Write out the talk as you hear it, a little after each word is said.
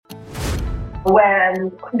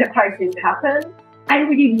When the crisis happened, I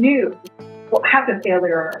really knew how the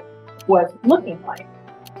failure was looking like.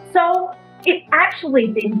 So it actually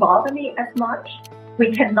didn't bother me as much.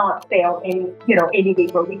 We cannot fail any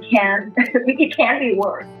deeper. We can, it can be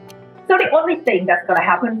worse. So the only thing that's going to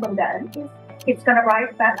happen from then is it's going to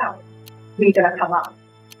rise back up. We're going to come up.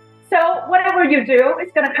 So whatever you do,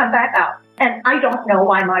 it's going to come back up. And I don't know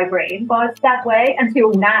why my brain was that way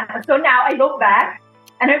until now. So now I look back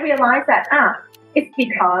and I realize that, it's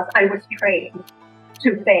because I was trained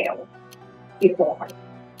to fail before.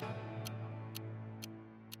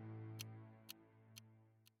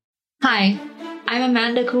 Hi, I'm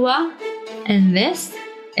Amanda Kua, and this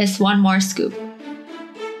is One More Scoop.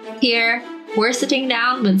 Here, we're sitting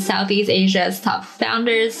down with Southeast Asia's top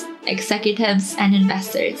founders, executives, and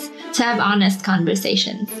investors to have honest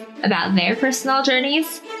conversations about their personal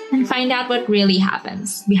journeys and find out what really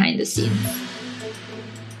happens behind the scenes.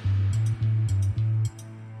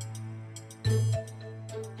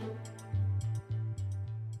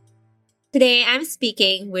 Today, I'm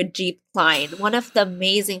speaking with Jeep Kline, one of the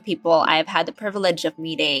amazing people I've had the privilege of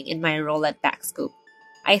meeting in my role at Backscoop.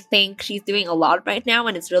 I think she's doing a lot right now,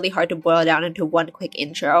 and it's really hard to boil down into one quick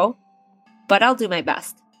intro, but I'll do my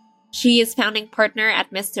best. She is founding partner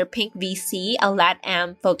at Mr. Pink VC, a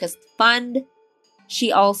LATAM-focused fund.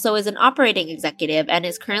 She also is an operating executive and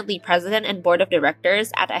is currently president and board of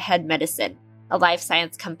directors at Ahead Medicine, a life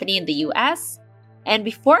science company in the US. And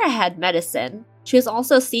before Ahead Medicine, she was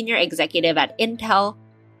also senior executive at Intel,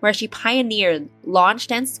 where she pioneered,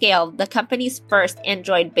 launched, and scaled the company's first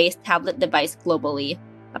Android-based tablet device globally.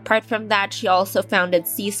 Apart from that, she also founded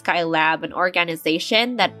C-Sky Lab, an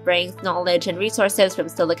organization that brings knowledge and resources from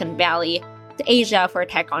Silicon Valley to Asia for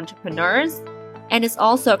tech entrepreneurs, and is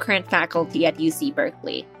also a current faculty at UC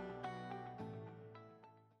Berkeley.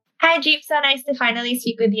 Hi, Jeep. So nice to finally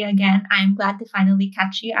speak with you again. I'm glad to finally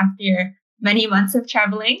catch you after many months of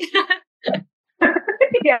traveling.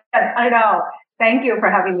 Yes, I know. Thank you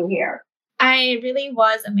for having me here. I really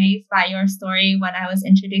was amazed by your story when I was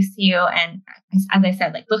introduced to you. And as I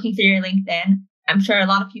said, looking through your LinkedIn, I'm sure a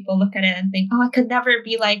lot of people look at it and think, oh, I could never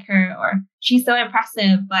be like her, or she's so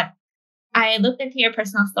impressive. But I looked into your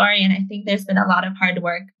personal story, and I think there's been a lot of hard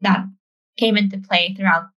work that came into play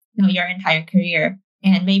throughout your entire career.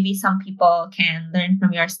 And maybe some people can learn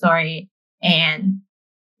from your story and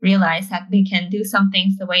realize that they can do some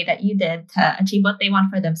things the way that you did to achieve what they want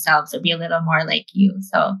for themselves or be a little more like you.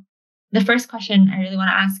 So the first question I really want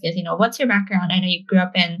to ask is, what's your background? I know you grew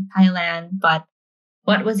up in Thailand, but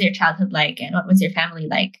what was your childhood like and what was your family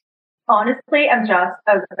like? Honestly, I'm just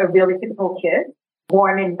a really typical kid,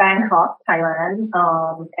 born in Bangkok, Thailand,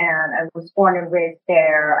 and I was born and raised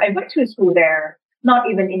there. I went to school there, not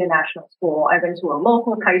even international school. I went to a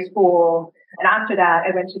local Thai school. And after that,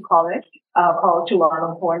 I went to college called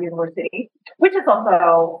Chulalongkorn University, which is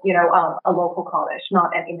also, a local college,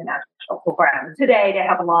 not an international program. Today, they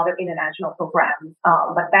have a lot of international programs.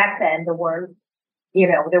 But back then, there were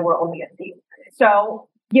only a few. So,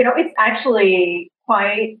 it's actually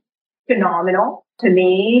quite phenomenal to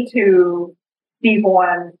me to be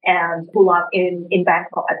born and grow up in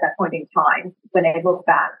Bangkok at that point in time when I look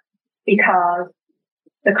back, because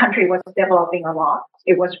the country was developing a lot.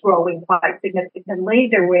 It was growing quite significantly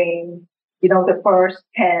during, the first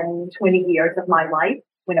 10, 20 years of my life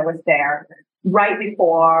when I was there, right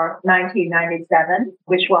before 1997,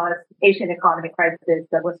 which was Asian economic crisis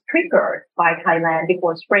that was triggered by Thailand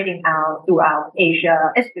before spreading out throughout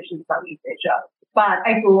Asia, especially Southeast Asia. But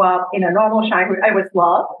I grew up in a normal childhood. I was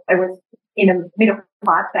loved. I was in a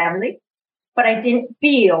middle-class family. But I didn't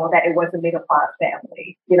feel that it was a middle-class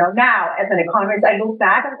family. Now, as an economist, I look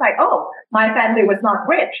back and it's like, oh, my family was not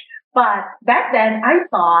rich. But back then, I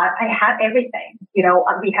thought I had everything.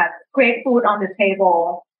 We had great food on the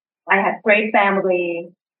table. I had great family,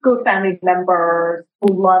 good family members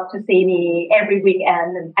who loved to see me every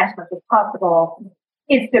weekend and as much as possible.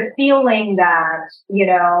 It's the feeling that,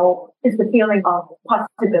 it's the feeling of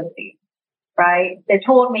possibility, right? They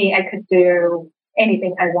told me I could do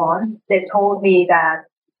anything I want. They told me that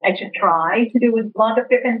I should try to do a lot of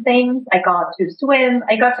different things. I got to swim.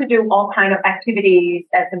 I got to do all kinds of activities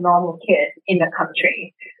as a normal kid in the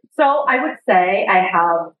country. So I would say I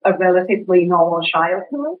have a relatively normal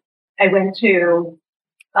childhood. I went to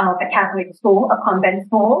a Catholic school, a convent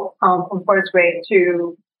school, from first grade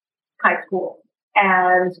to high school.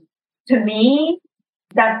 And to me,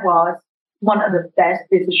 that was one of the best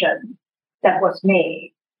decisions that was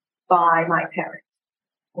made by my parents.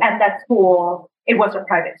 At that school, it was a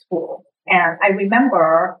private school. And I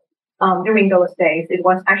remember during those days, it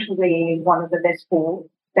was actually one of the best schools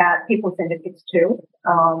that people send the kids to,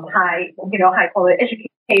 high quality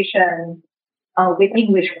education with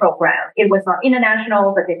English program. It was not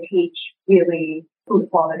international, but they teach really good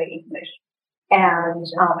quality English. And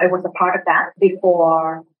I was a part of that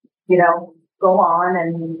before, go on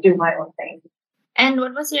and do my own thing. And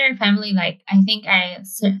what was your family like? I think I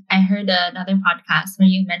heard another podcast where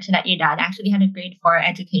you mentioned that your dad actually had a grade 4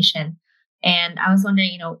 education. And I was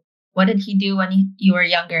wondering, what did he do when you were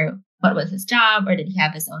younger? What was his job, or did he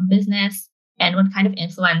have his own business? And what kind of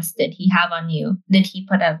influence did he have on you? Did he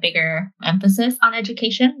put a bigger emphasis on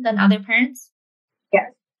education than other parents?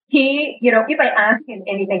 Yes. He, if I ask him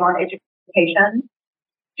anything on education,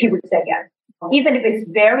 he would say yes. Even if it's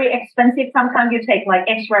very expensive, sometimes you take like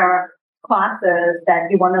extra classes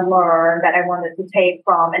that you want to learn that I wanted to take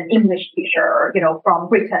from an English teacher, from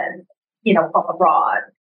Britain, from abroad.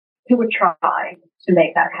 He would try to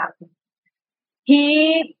make that happen.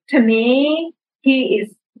 To me, he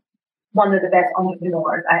is one of the best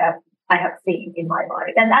entrepreneurs I have seen in my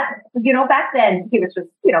life. And that, back then he was just,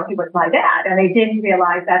 he was my dad, and I didn't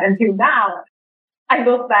realize that until now. I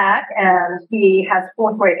look back and he has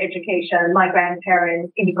 4th grade education. My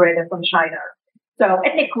grandparents immigrated from China. So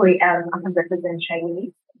ethnically, I'm 100%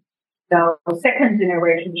 Chinese. So 2nd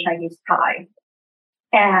generation Chinese Thai.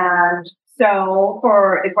 And so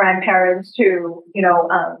for the grandparents to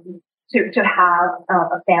have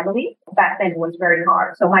a family back then was very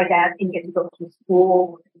hard. So my dad didn't get to go to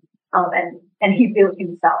school, and he built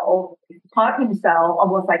himself, taught himself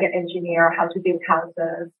almost like an engineer how to build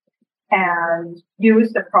houses, and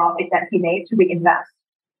used the profit that he made to reinvest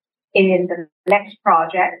in the next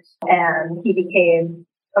project. And he became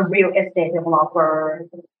a real estate developer,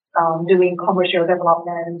 doing commercial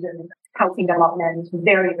development and housing development,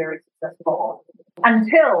 very, very successful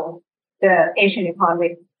until the Asian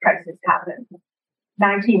economic crisis happened.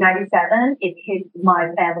 1997, it hit my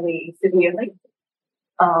family severely,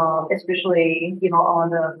 especially, on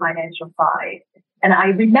the financial side. And I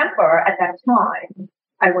remember at that time,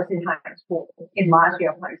 I was in high school, in last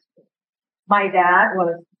year of high school. My dad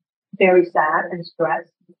was very sad and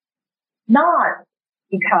stressed, not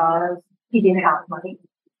because he didn't have money,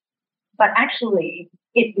 but actually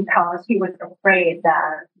it's because he was afraid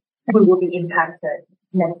that we would be impacted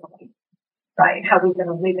mentally, right? How we're going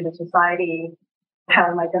to live in a society, how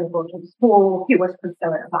am I going to go to school? He was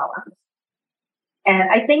concerned about us.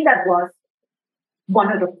 And I think that was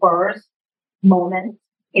one of the first moments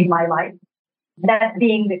in my life, that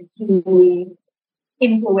being the key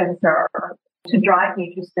influencer to drive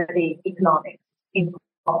me to study economics in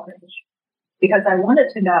college, because I wanted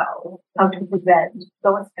to know how to prevent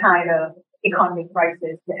those kind of economic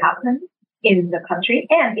crises that happen in the country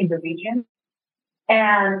and in the region.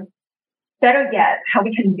 And better yet, how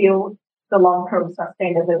we can build the long-term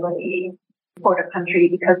sustainability for the country,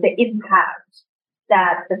 because the impact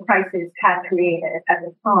that the crisis had created at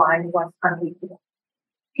the time was unbelievable.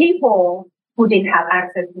 People who didn't have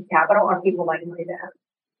access to capital are people like my dad,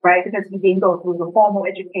 right? Because he didn't go through the formal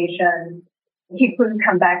education. He couldn't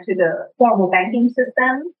come back to the formal banking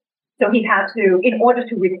system. So he had to, in order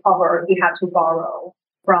to recover, he had to borrow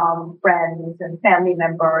from friends and family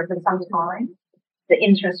members. And sometimes the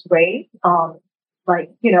interest rate,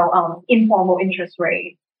 informal interest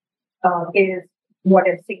rate, is more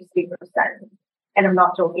than 60%. And I'm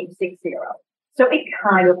not joking, 60. So it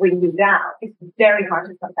kind of brings you down. It's very hard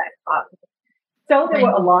to come back up. So there were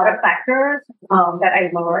a lot of factors that I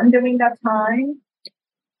learned during that time.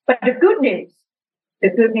 But the good news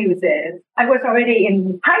is I was already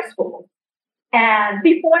in high school. And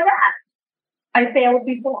before that, I failed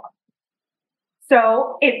before.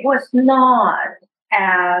 So it was not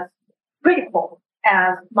as critical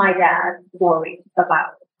as my dad worried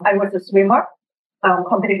about. I was a swimmer,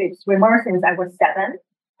 competitive swimmer since I was 7.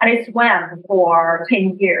 And I swam for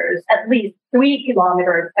 10 years, at least 3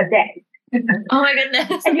 kilometers a day. Oh my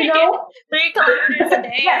goodness. And 3 kilometers a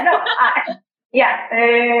day?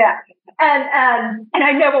 Yeah. And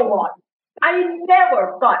I never won. I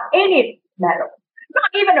never got any medal. Not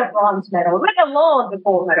even a bronze medal, let alone the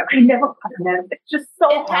gold medal. I never got a medal. It's just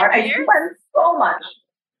so hard. I spent so much.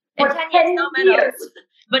 In 10 years, no medals.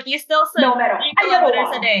 But you still swim no medal. 3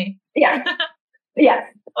 kilometers a day. Yeah. Yes.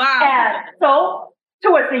 Wow. And so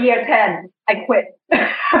towards the year 10, I quit.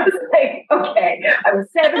 I was like, okay, I was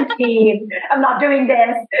 17. I'm not doing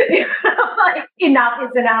this. Like, enough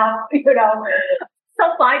is enough, So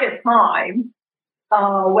by the time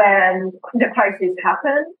when the crisis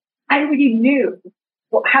happened, I really knew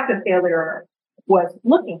how the failure was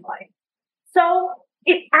looking like. So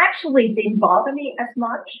it actually didn't bother me as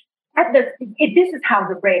much. This is how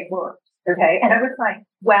the brain works, okay? And I was like,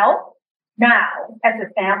 well, Now, as a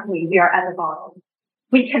family, we are at the bottom.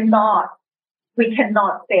 We cannot, we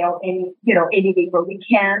cannot fail any deeper. We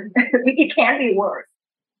can't, it can't be worse.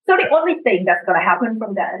 So the only thing that's going to happen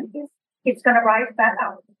from then is it's going to rise back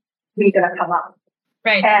up. We're going to come up.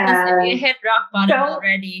 Right. Because if you And hit rock bottom so,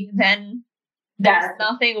 already, then there's that's,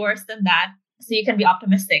 nothing worse than that. So you can be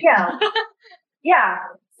optimistic. yeah, yeah.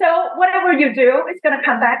 So whatever you do, it's going to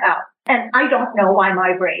come back up. And I don't know why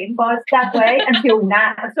my brain was that way until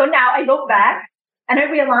now. So now I look back and I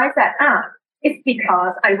realize that, it's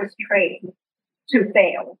because I was trained to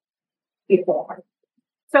fail before.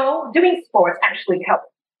 So doing sports actually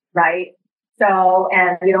helped, right? So,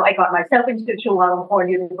 and, I got myself into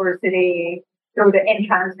Chulalongkorn University through the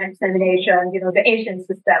entrance examination, the Asian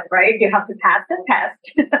system, right? You have to pass the test.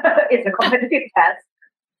 It's a competitive test.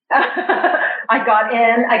 I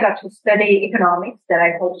got to study economics that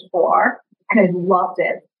I hoped for, and I loved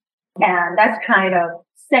it. And that's kind of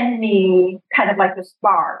sent me kind of like the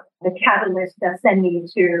spark, the catalyst that sent me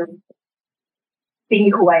to being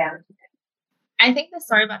who I am. I think the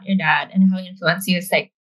story about your dad and how he influenced you is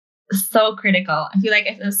like so critical. I feel like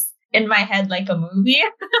it was in my head like a movie.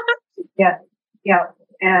 Yeah.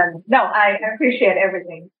 And no, I appreciate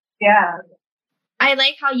everything. Yeah. I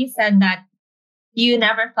like how you said that you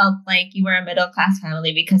never felt like you were a middle class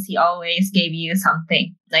family because he always gave you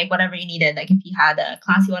something, like whatever you needed. Like if you had a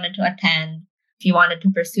class you wanted to attend, if you wanted to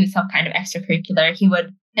pursue some kind of extracurricular,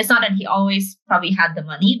 it's not that he always probably had the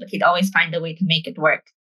money, but he'd always find a way to make it work.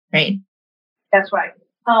 Right. That's right.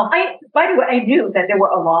 By the way, I knew that there were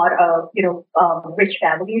a lot of, rich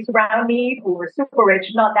families around me who were super rich.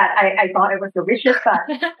 Not that I thought I was the richest,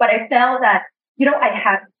 but I felt that,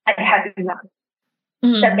 I had enough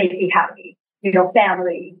that made me happy.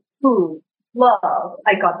 Family, food, love.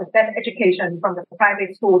 I got the best education from the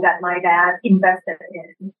private school that my dad invested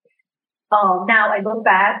in. Now I look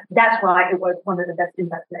back, that's why it was one of the best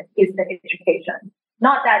investments is the education.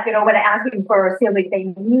 Not that, when I asked him for silly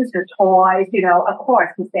things or toys, of course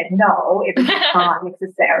he said no, it was not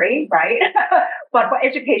necessary, right? But for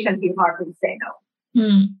education, he hardly say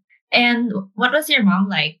no. And what was your mom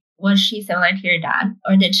like? Was she similar to your dad,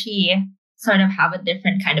 or did she sort of have a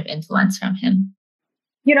different kind of influence from him?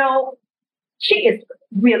 She is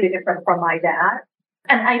really different from my dad.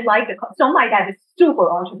 And I like it. So my dad is super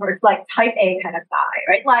entrepreneur, like type A kind of guy,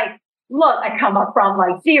 right? Like, look, I come up from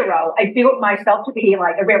like zero. I built myself to be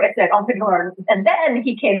like a real estate entrepreneur. And then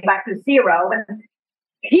he came back to zero. And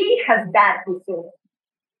he has that resilience.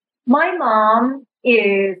 My mom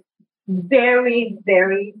is very,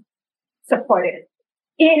 very supportive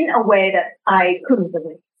in a way that I couldn't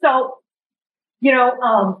believe. So, when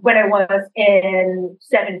I was in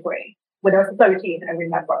 7th grade, when I was 13, I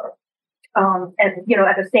remember, and, at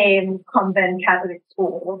the same convent Catholic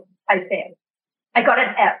school, I failed. I got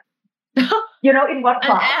an F. In what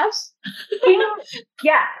class? An F?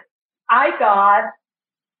 Yeah, I got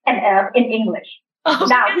an F in English. Oh,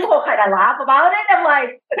 now, people kind of laugh about it. I'm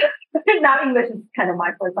like, now English is kind of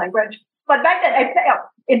my first language. But back then, I failed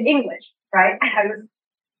in English, right?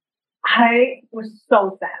 I was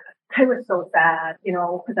so sad. I was so sad,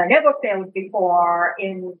 because I never failed before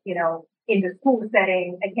in the school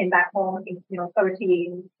setting. I came back home,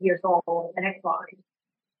 13 years old, the next line.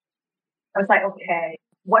 I was like, okay,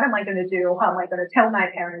 what am I going to do? How am I going to tell my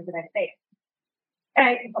parents that I failed?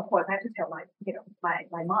 And of course, I had to tell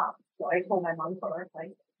my mom. So I told my mom first,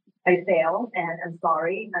 like, I failed and I'm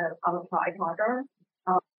sorry. And I will try harder.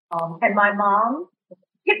 And my mom,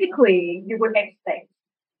 typically, you would expect,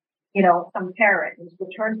 some parents would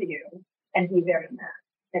turn to you and be very mad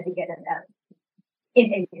that you get an F in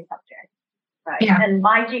any subject, right? Yeah. And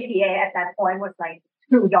my GPA at that point was like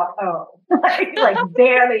 2.0, like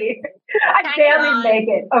barely, I barely make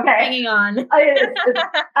it. Okay, hanging on.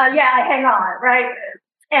 I hang on, right?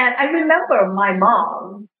 And I remember my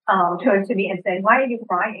mom turned to me and said, "Why are you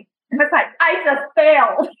crying?" And I was like, "I just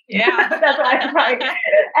failed." Yeah, that's why I'm crying.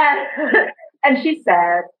 And she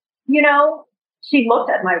said, she looked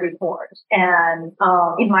at my report, and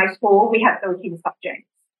in my school, we have 13 subjects.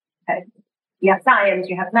 Okay? You have science,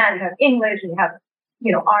 you have math, you have English, you have,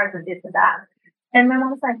 arts and this and that. And my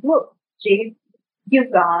mom was like, look, G,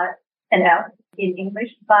 you've got an F in English,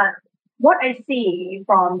 but what I see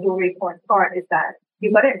from your report card is that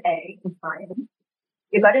you got an A in science,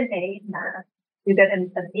 you got an A in math, you got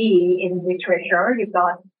an B in literature, you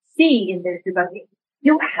got C in this,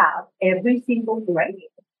 you have every single grade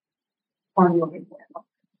on your report,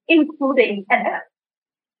 including an F.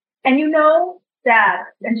 And that,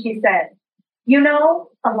 and she said,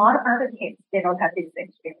 a lot of other kids, they don't have this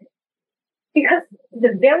experience. Because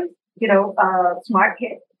the very, smart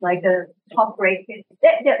kids, like the top grade kids,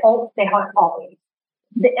 they have always.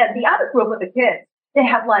 The other group of the kids, they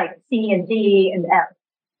have like C and D and F,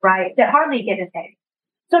 right? They hardly get an A.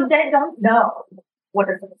 So they don't know what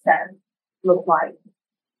a success looks like.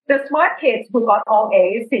 The smart kids who got all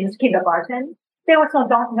A's since kindergarten, they also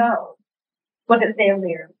don't know what a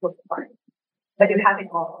failure looks like. But you have it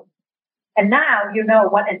all. And now you know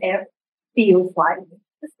what an F feels like.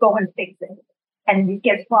 Just go and fix it. And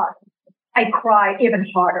guess what? I cried even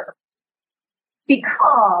harder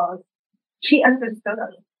because she understood.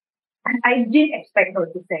 I didn't expect her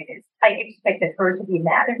to say this. I expected her to be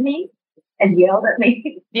mad at me and yelled at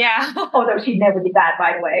me. Yeah. Although she never did that,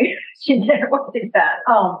 by the way. She never did that.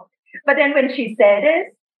 But then when she said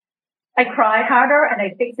it, I cried harder and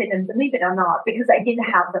I fixed it, and believe it or not, because I didn't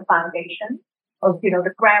have the foundation of,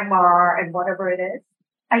 the grammar and whatever it is.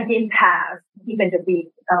 I didn't pass even the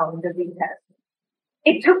retest.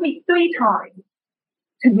 It took me 3 times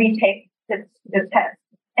to retake the test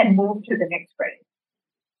and move to the next grade.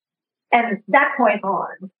 And that point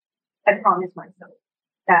on, I promised myself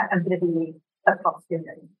that I'm going to be a top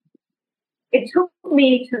student. It took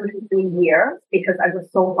me 2 to 3 years because I was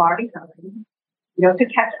so far behind, to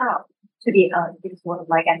catch up to be sort of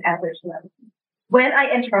like an average level. When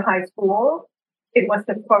I entered high school, it was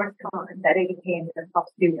the first time that I became a top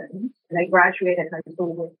student, and I graduated high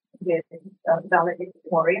school with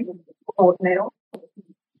valedictorian, gold medal,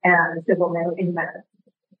 and silver medal in math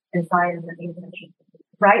and science and English.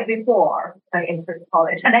 Right before I entered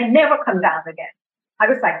college, and I never come down again. I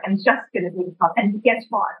was like, I'm just going to be top. And guess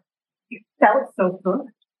what? It felt so good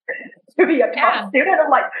to be a top student.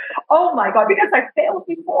 I'm like, oh my God, because I failed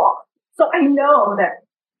before. So I know that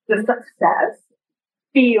the success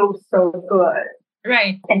feels so good.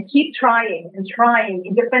 Right. And keep trying and trying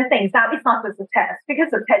in different things. Now, it's not just a test,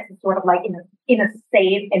 because the test is sort of like in a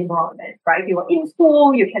safe environment, right? You are in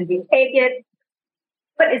school, you can retake it.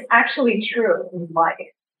 But it's actually true in life.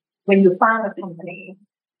 When you found a company,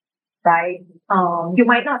 right, you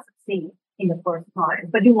might not succeed in the first time,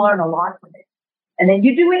 but you learn a lot from it. And then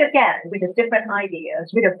you do it again with a different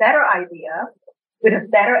ideas, with a better idea, with a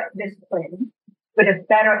better discipline, with a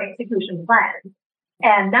better execution plan.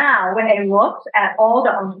 And now when I looked at all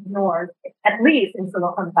the entrepreneurs, at least in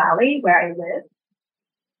Silicon Valley, where I live,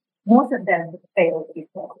 most of them failed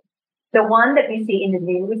before. The one that we see in the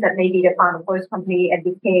news that maybe they found the first company and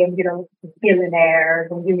became,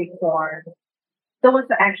 billionaires and unicorns, those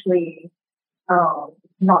are actually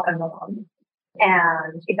not a norm.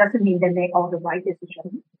 And it doesn't mean they make all the right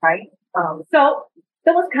decisions, right? So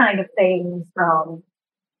those kind of things,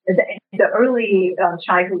 the early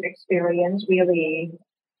childhood experience really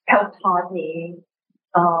helped taught me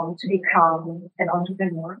to become an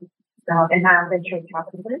entrepreneur and now venture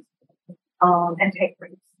capitalist and take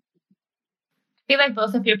risks. I feel like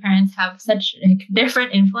both of your parents have such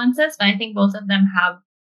different influences, but I think both of them have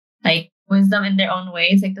wisdom in their own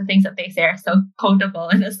ways. Like the things that they say are so quotable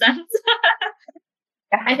in a sense.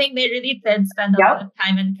 I think they really did spend a lot of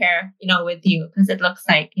time and care, with you, because it looks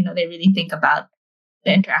like, they really think about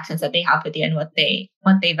the interactions that they have with you and what they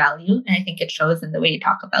value. And I think it shows in the way you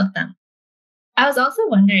talk about them. I was also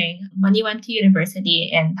wondering, when you went to university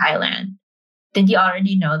in Thailand, did you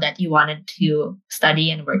already know that you wanted to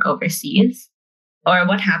study and work overseas? Or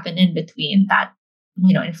what happened in between that,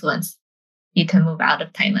 influenced you to move out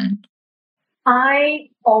of Thailand? I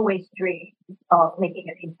always dreamed of making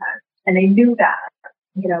an impact. And I knew that,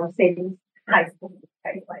 since high school.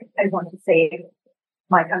 I want to save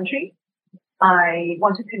my country. I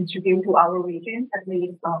want to contribute to our region, at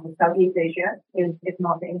least Southeast Asia, if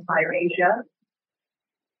not the entire Asia.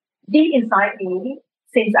 Deep inside me,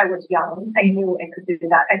 since I was young, I knew I could do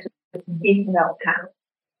that. I just didn't know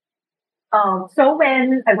how. So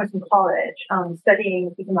when I was in college,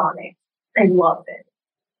 studying economics, I loved it.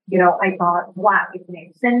 I thought, wow, it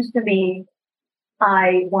makes sense to me.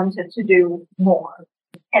 I wanted to do more.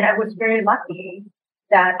 And I was very lucky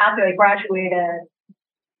that after I graduated,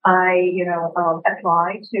 I,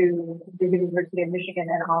 applied to the University of Michigan,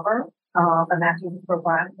 Ann Arbor, a master's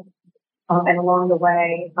program. And along the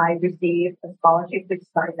way, I received a scholarship with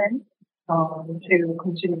stipend to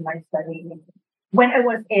continue my study. When I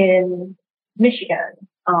was in Michigan,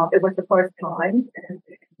 it was the first time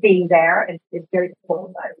being there. It's very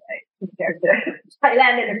cold, by the way, compared to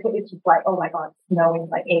Thailand. And it's just like, oh my God, snowing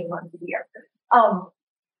like 8 months a year.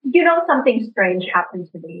 Something strange happened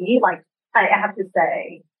to me. Like, I have to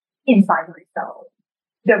say, inside myself.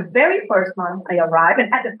 The very first month I arrived,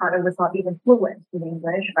 and at the time I was not even fluent in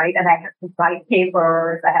English, right? And I had to write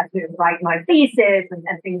papers, I had to write my thesis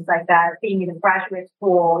and things like that. Being in a graduate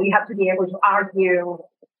school, you have to be able to argue,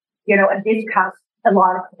 and discuss a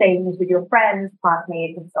lot of things with your friends,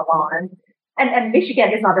 classmates, and so on. And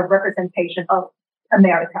Michigan is not a representation of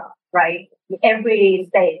America, right? Every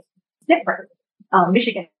state is different.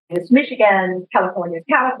 Michigan is Michigan, California is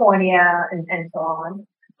California, and so on.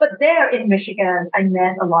 But there in Michigan, I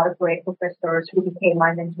met a lot of great professors who became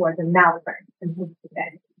my mentors and now friends and who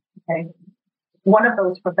today. Okay. One of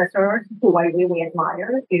those professors who I really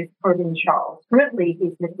admire is Irvin Charles. Currently,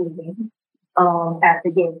 he's leading at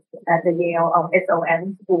the Yale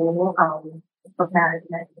SOM School of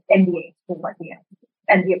Management, MBA school at the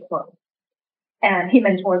MBA program. And he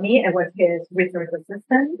mentored me. I was his research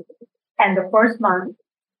assistant. And the first month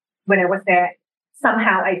when I was there,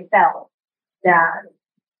 somehow I felt that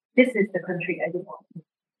this is the country I belong to.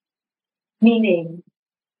 Meaning,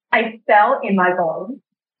 I felt in my bones,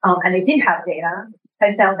 and I didn't have data,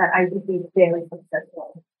 I felt that I would be very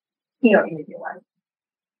successful here in the US.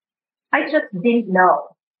 I just didn't know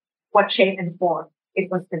what shape and form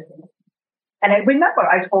it was going to be. And I remember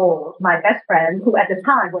I told my best friend, who at the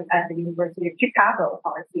time was at the University of Chicago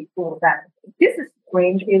Policy School, that this is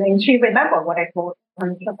strange feeling. She remembered what I told her,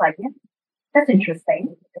 and she was like, yeah, that's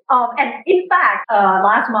interesting. And in fact,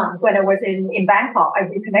 last month when I was in Bangkok, I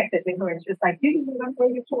reconnected with her, and she was like, do you remember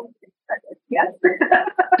what you told me? I said, yes.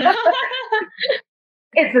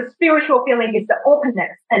 It's a spiritual feeling. It's the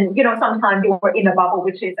openness. And, sometimes you were in a bubble,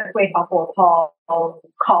 which is a great bubble called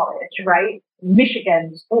college, right?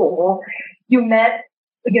 Michigan school. You met,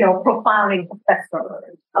 profounding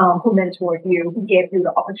professors who mentored you, who gave you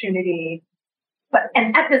the opportunity.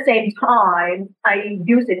 And at the same time, I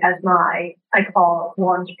use it as I call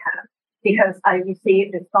launch pad, because I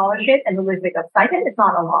received a scholarship and a little bit of stipend. It's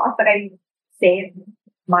not a lot, but I saved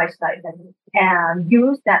my stipend and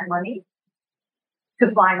used that money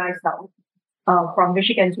to fly myself from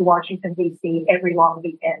Michigan to Washington, D.C. every long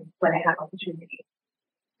weekend when I had opportunity,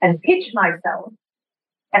 and pitch myself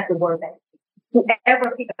at the World Bank.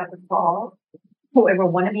 Whoever picked up the call, whoever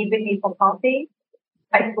wanted me with me for coffee,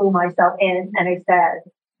 I flew myself in and I said,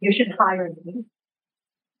 you should hire me.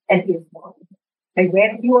 And here's why. I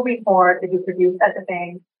read your report that you produced at the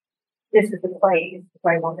bank. This is the place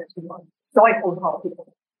where I wanted to work. So I told all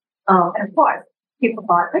people. And of course, people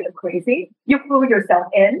thought, are you crazy? You flew yourself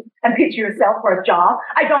in and pitched yourself for a job.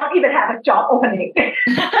 I don't even have a job opening. Did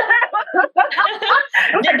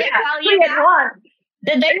they tell you that?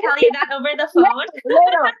 Did they tell you that over the phone?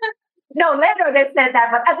 Later they said that,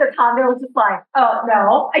 but at the time they were just like, oh,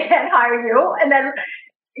 no, I can't hire you. And then,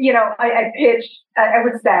 I pitched, I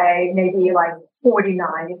would say maybe like 49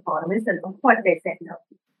 economists, and of course they said no.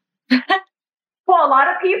 For a lot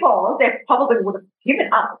of people, they probably would have given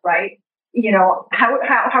up, right? How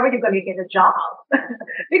are you going to get a job?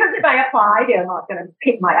 Because if I apply, they're not going to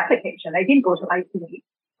pick my application. I didn't go to IT.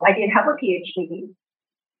 I didn't have a PhD.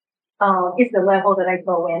 It's the level that I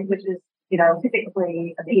go in, which is,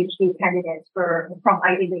 typically a PhD candidate from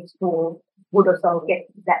Ivy League school would also get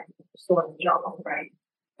that sort of job, right?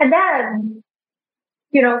 And then,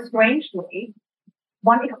 strangely,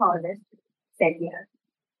 one economist said yes.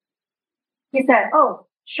 He said, oh,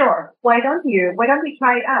 sure. Why don't we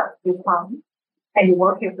try it out? You come and you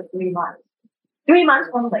work here for 3 months. 3 months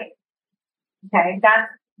only. Okay. That's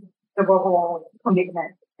the verbal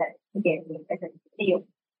commitment that he gave me as a deal.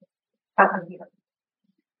 I'll come here.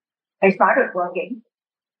 I started working.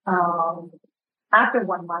 After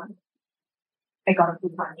 1 month, I got a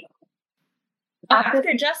full-time job.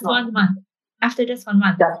 After just 1 month. After just 1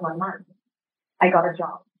 month. Just 1 month. I got a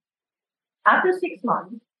job. After 6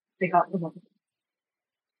 months, I got promoted.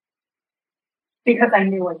 Because I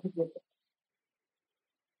knew I could do it.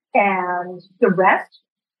 And the rest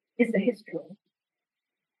is the history.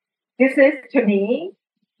 This is, to me,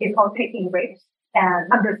 is called taking risks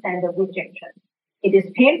and understand the rejection. It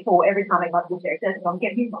is painful every time I got rejected, don't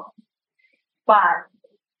get me wrong. But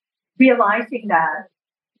realizing that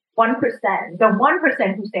 1%, the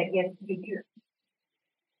 1% who said yes to you,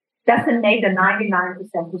 doesn't make the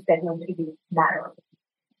 99% who said no to you matter.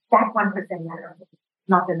 That 1% matters,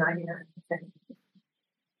 not the 99%.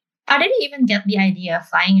 How did you even get the idea of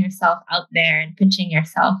flying yourself out there and pitching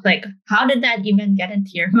yourself? Like, how did that even get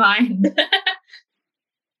into your mind?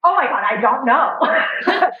 Oh my God, I don't know.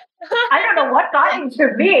 I don't know what got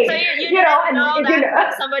into me. So you didn't know that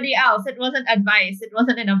from somebody else. It wasn't advice. It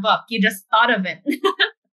wasn't in a book. You just thought of it.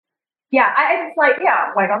 Yeah, I was like,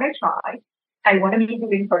 yeah, why don't I try? I want to meet you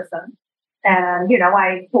in person. And,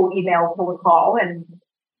 I cold email, cold call, and,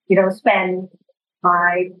 spend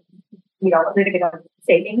my, a little bit of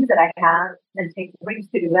savings that I have and take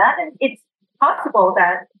risks to do that. And it's possible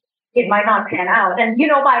that it might not pan out. And,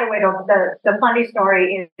 by the way, the funny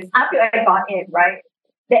story is after I got in, right?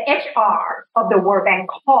 the HR of the World Bank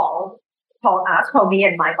called me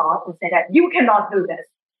and my boss and said that you cannot do this.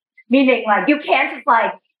 Meaning like you can't just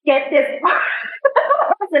like get this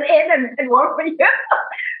person in and work for you.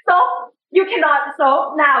 So you cannot.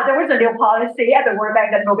 So now there was a new policy at the World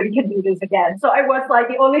Bank that nobody can do this again. So I was like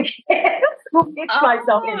the only kid who pitched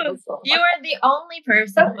myself in this. You were the only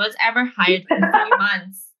person who was ever hired in 3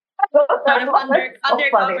 months. Sort of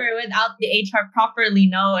undercover without the HR properly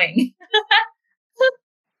knowing.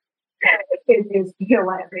 It is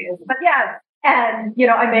hilarious. But yeah, and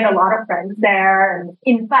I made a lot of friends there. And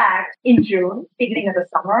in fact, in June, beginning of the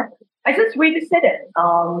summer, I just revisited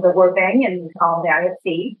the World Bank and the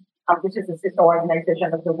IFC, which is a sister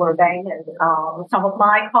organization of the World Bank. And some of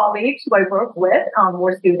my colleagues who I work with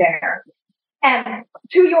were still there. And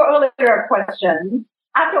to your earlier question,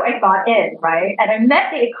 after I got in, right, and I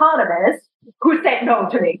met the economist who said no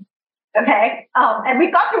to me, okay, and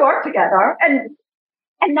we got to work together, and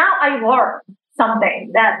now I learned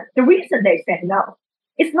something that the reason they say no,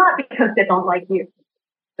 it's not because they don't like you,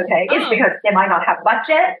 okay, it's because they might not have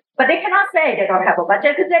budget, but they cannot say they don't have a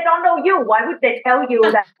budget because they don't know you. Why would they tell you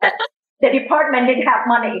that the department didn't have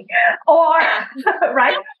money, or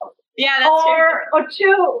right? Yeah, that's true. Or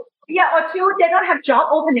two, they don't have job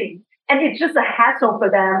openings. And it's just a hassle for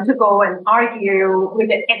them to go and argue with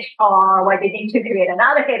the HR why they need to create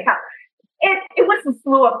another headcount. It was a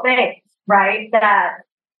slew of things, right? That,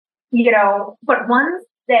 but once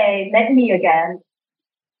they met me again,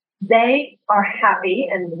 they are happy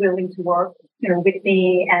and willing to work, with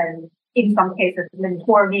me and in some cases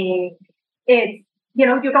mentor me. It's, you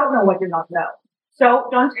don't know what you not know. So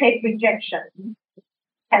don't take rejection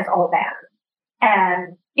as all bad.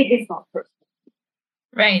 And it is not personal.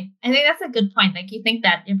 Right. I think that's a good point. Like you think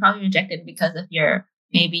that you're probably rejected because of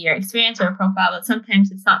maybe your experience or profile, but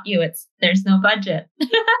sometimes it's not you. There's no budget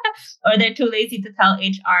or they're too lazy to tell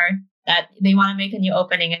HR that they want to make a new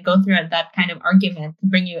opening and go through that kind of argument to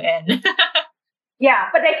bring you in. Yeah,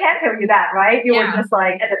 but they can't tell you that, right? You were just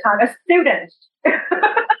like at the time a student.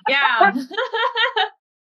 Yeah.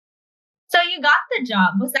 So you got the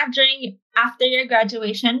job. Was that after your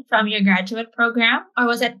graduation from your graduate program, or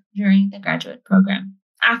was it during the graduate program?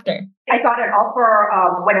 After. I got an offer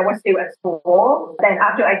when I was still at school. Then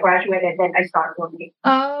after I graduated, then I started working.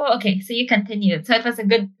 Oh, okay. So you continued. So it was a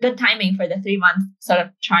good timing for the 3-month sort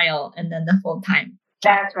of trial and then the full time.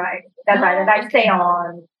 That's right. That's right. And I stay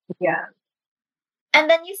on. Yeah. And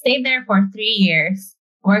then you stayed there for 3 years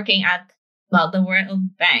working at the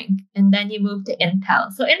World Bank, and then you moved to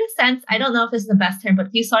Intel. So in a sense, I don't know if this is the best term, but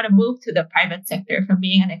you sort of moved to the private sector. From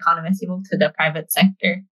being an economist, you moved to the private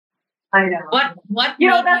sector. I know. What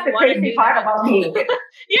that's the crazy part about me.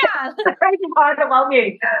 Yeah. The crazy part about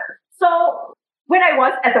me. So when I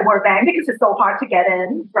was at the World Bank, because it's so hard to get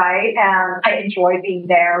in, right? And I enjoy being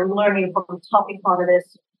there, learning from top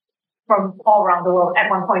economists from all around the world. At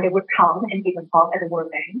one point, they would come and even talk at the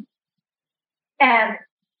World Bank. And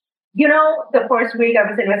the first week I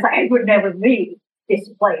was in, I would never leave this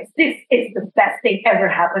place. This is the best thing ever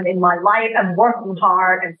happened in my life. I'm working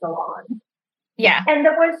hard and so on. Yeah. And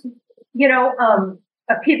there was,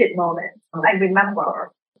 a pivot moment. I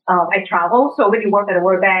remember I traveled. So when you work at a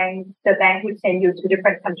World Bank, the bank would send you to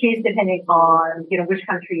different countries depending on, which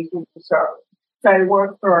countries you serve. So I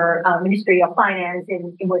worked for Ministry of Finance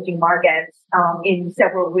in emerging markets in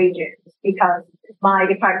several regions because my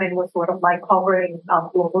department was sort of like covering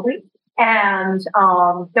globally. And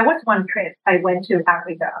there was one trip I went to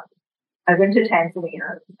Africa. I went to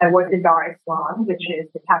Tanzania. I worked in Dar es Salaam, which is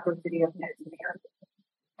the capital city of Tanzania.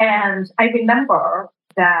 And I remember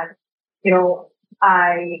that,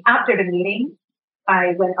 after the meeting,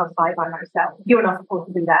 I went outside by myself. You're not supposed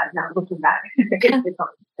to do that now, looking back. It's not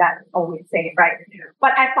that always saying, right?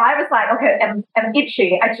 But at 5, I was like, okay, I'm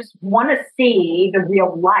itchy. I just want to see the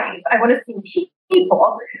real life. I want to see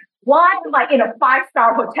people. Why am I in a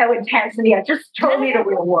 5-star hotel in Tanzania? Just show me the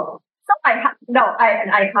real world. So I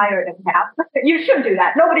hired a cab. You shouldn't do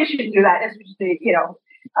that. Nobody should do that, especially,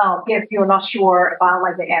 if you're not sure about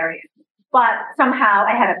like the area. But somehow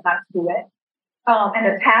I had a guts to it. And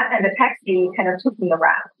the taxi kind of took me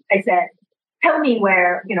around. I said, tell me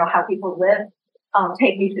where, how people live.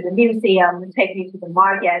 Take me to the museum, take me to the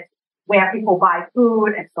market, where people buy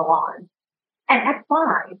food and so on. And at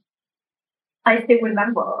 5, I still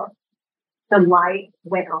remember the light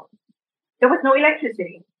went off. There was no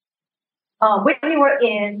electricity. When you were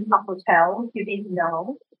in a hotel, you didn't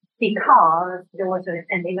know because there was an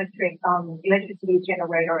electricity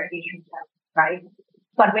generator at each hotel, right?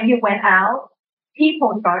 But when you went out,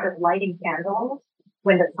 people started lighting candles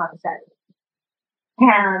when the sun set.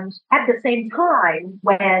 And at the same time,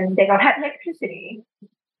 when they don't have electricity,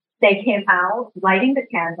 They came out lighting the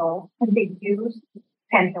candle and they used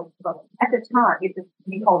handheld phone. At the time, it was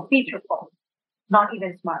we call feature phone, not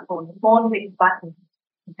even smartphone, phone with buttons.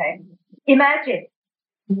 Okay. Imagine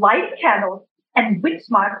light candles and with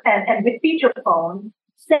and with feature phone,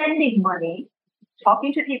 sending money,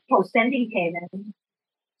 talking to people, sending payments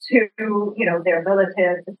to their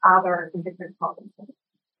relatives and others in different provinces.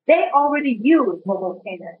 They already used mobile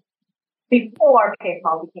payments before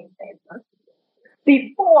PayPal became famous,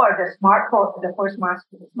 before the first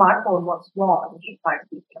smartphone was launched by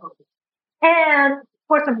Steve Jobs. And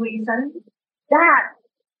for some reason, that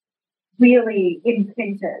really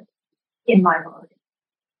imprinted in my mind.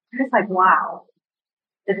 It's like, wow,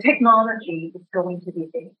 the technology is going to be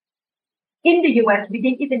big. In the US, we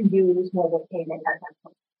didn't even use mobile payment at that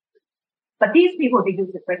point. But these people, they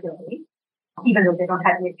use it regularly, even though they don't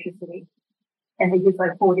have electricity. And they use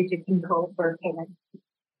like 4-digit PIN code for payment.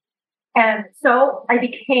 And so I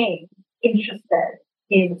became interested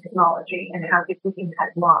in technology and how it would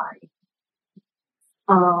impact lives,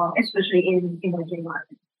 especially in emerging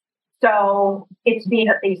markets. So it's been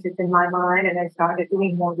a thesis in my mind, and I started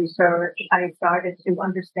doing more research. I started to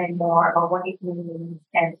understand more about what it means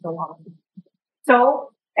and so on.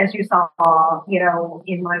 So as you saw,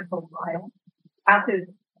 in my profile, after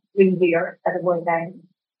 3 years at the World Bank,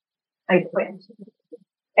 I quit.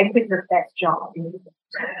 I quit the best job in the world.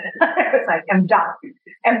 I was like, I'm done.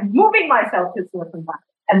 I'm moving myself to Silicon Valley.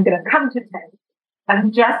 I'm going to come to tech.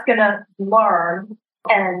 I'm just going to learn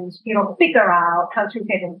and, figure out how to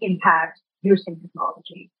get an impact using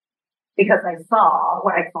technology. Because I saw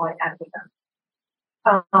what I saw in Africa.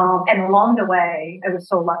 And along the way, I was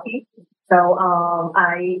so lucky. So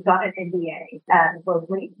I got an MBA at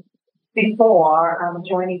Berkeley before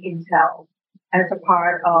joining Intel as a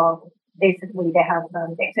part of, basically, they have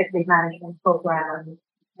an executive management program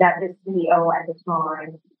that the CEO at the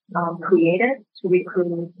time created to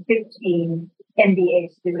recruit 15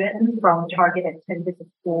 MBA students from targeted 10 business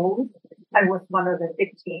schools. I was one of the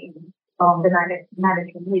 15, the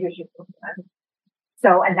management leadership program.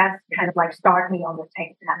 So, and that's kind of like started me on the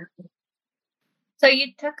tech path. So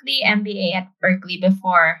you took the MBA at Berkeley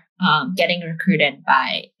before getting recruited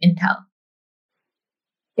by Intel?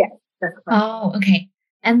 Yes, that's correct. Oh, okay.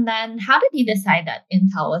 And then how did you decide that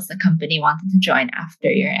Intel was the company you wanted to join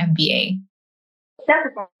after your MBA?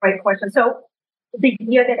 That's a great question. So the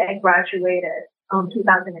year that I graduated,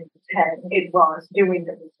 2010, it was during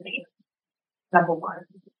the recession, number one.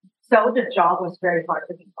 So the job was very hard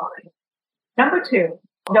to find. Number two,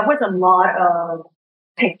 there was a lot of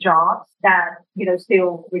tech jobs that,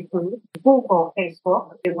 still recruit. Google,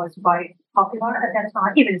 Facebook, it was quite popular at that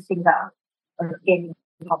time, even Singapore, a gaming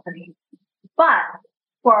company. But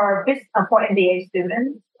for MBA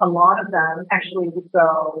students, a lot of them actually would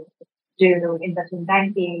go do investment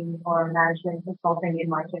banking or management consulting in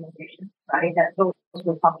my generation, right? That those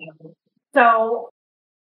were popular. So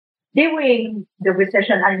during the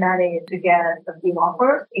recession, I managed to get a few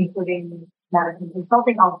offers, including management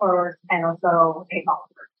consulting offers and also tech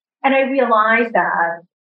offers. And I realized that,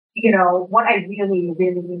 what I really,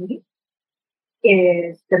 really need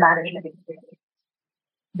is the management experience,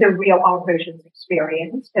 the real operations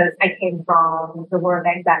experience, because I came from the World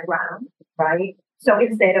Bank background, right? So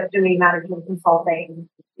instead of doing management consulting,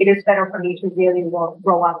 it is better for me to really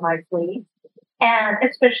roll up my sleeves. And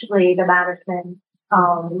especially the management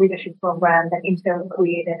leadership program that Intel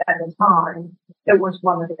created at the time, it was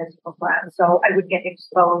one of the best programs. So I would get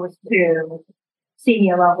exposed to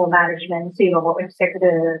senior level management, C-level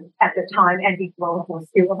executives at the time. Andy Grove was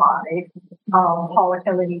still alive. Paul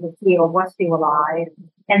Tellini, the CEO, was still alive.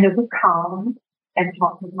 And they would come and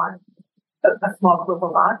talk to a small group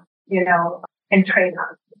of us, and train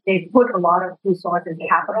us. They put a lot of resources and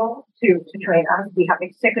capital to train us. We have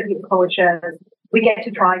executive coaches. We get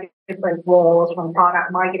to try different roles, from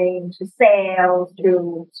product marketing to sales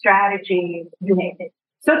to strategy, you name it.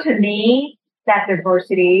 So to me, that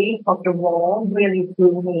diversity of the role really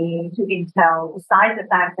drew me to Intel, besides the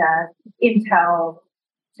fact that Intel,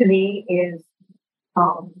 to me, is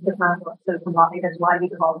the founder of Silicon Valley. That's why we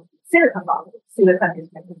call it Silicon Valley. Silicon is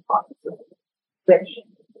making profits, which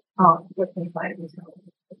means like Intel,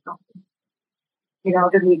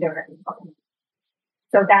 the leader in the company.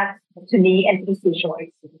 So that's, to me, an easy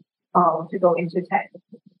choice to go into tech.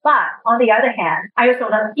 But on the other hand, I also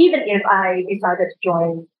know, even if I decided to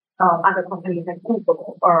join other companies like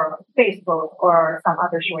Google or Facebook or some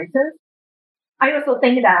other choices, I also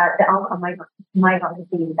think that the outcome might not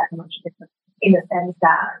be that much different, in the sense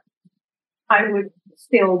that I would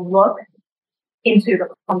still look into the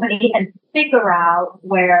company and figure out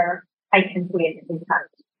where I can create an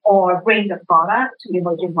impact. or bring the product to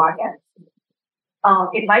emerging markets.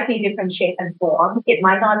 It might be different shape and form. It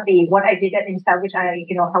might not be what I did at Insta, which I,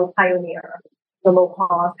 helped pioneer the low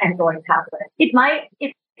cost Android tablet. It might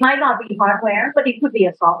not be hardware, but it could be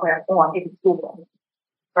a software form if it's Google,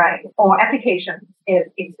 right? Or applications if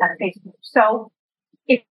it's at Facebook. So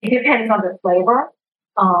it depends on the flavor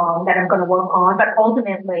that I'm going to work on. But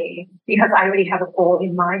ultimately, because I already have a goal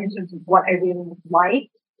in mind in terms of what I really would like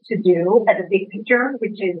to do at the big picture,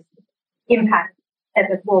 which is impact at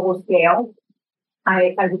the global scale,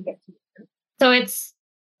 I would get to. So it's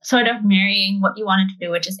sort of marrying what you wanted to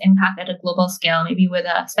do, which is impact at a global scale, maybe with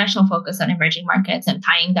a special focus on emerging markets, and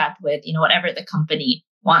tying that with, whatever the company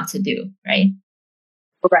wants to do, right?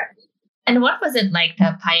 Correct. And what was it like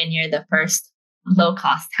to pioneer the first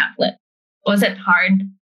low-cost tablet? Was it hard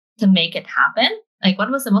to make it happen? Like,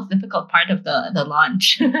 what was the most difficult part of the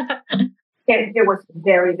launch? It was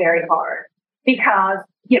very, very hard because,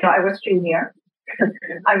 I was junior.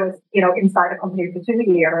 I was, inside a company for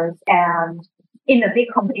 2 years. And in a big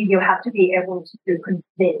company, you have to be able to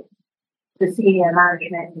convince the senior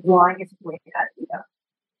management why it's a great idea.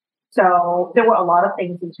 So there were a lot of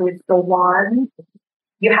things into it. So one,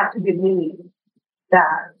 you have to believe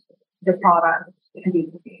that the product can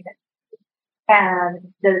be created.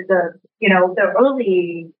 And the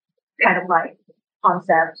early kind of like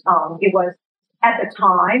concept, it was at the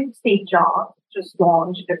time, Steve Jobs just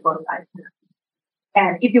launched the first iPhone.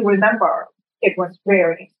 And if you remember, it was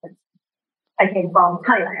very expensive. I came from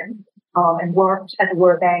Thailand and worked at the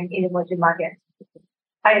World Bank in emerging markets.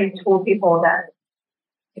 I told people that,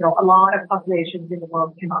 a lot of populations in the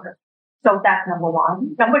world cannot. So that's number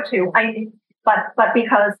one. Number two, but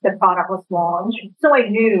because the product was launched, so I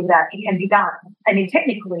knew that it can be done. I mean,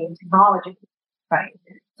 technically and technologically, right?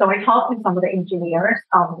 So I talked to some of the engineers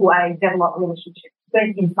who I developed relationships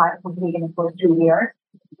with inside the company in the first 2 years,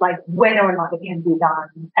 like whether or not it can be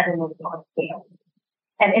done at a low scale.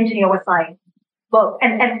 And engineer was like, look,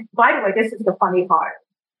 and by the way, this is the funny part.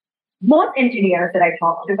 Most engineers that I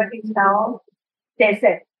talked to at Intel, they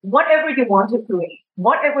said, whatever you want to create,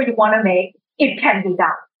 whatever you want to make, it can be done.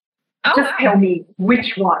 Oh, just tell me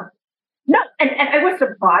which one. No, and I was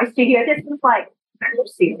surprised to hear this. Was like, are you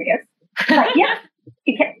serious? Like, yes,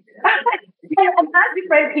 it can. And asked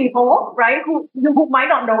different people, right, who might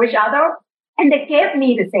not know each other, and they gave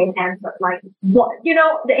me the same answer. Like, what?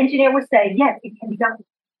 The engineer would say, yes, it can be done.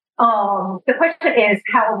 The question is,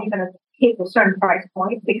 how are we going to hit a certain price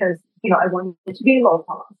point? Because, I want it to be low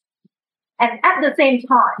cost. And at the same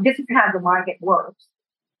time, this is how the market works.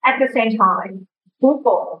 At the same time,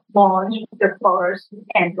 Google launched the first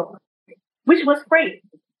Android, which was free,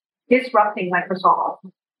 disrupting Microsoft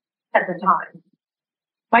at the time.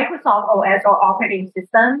 Microsoft OS or operating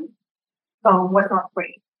system was not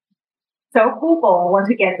free. So Google wanted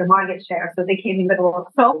to get the market share, so they came in the middle.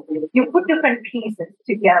 So you put different pieces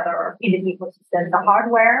together in the ecosystem, the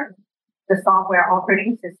hardware, the software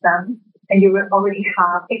operating system, and you will already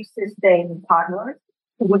have existing partners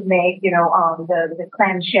who would make, the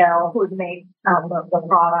clamshell, who would make the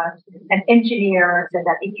product, and engineers, and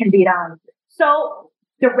that it can be done. So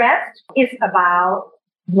the rest is about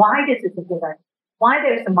why this is a good idea, why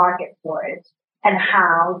there's a market for it, and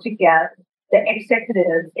how to get the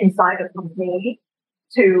executives inside the company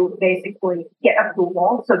to basically get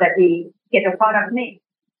approval so that we get the product made.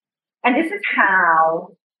 And this is how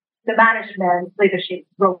the management leadership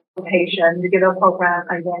rotation, the program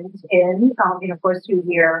I went in the first 2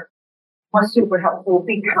 years was super helpful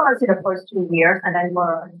because in the first 2 years, and I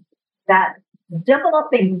learned that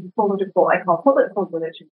developing political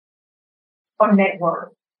relations or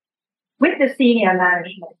network with the senior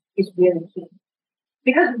management is really key.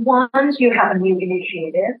 Because once you have a new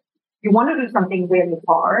initiative, you want to do something really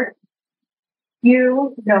hard,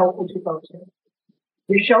 you know who to go to.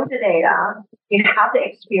 You show the data, you have the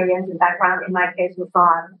experience and background. In my case, was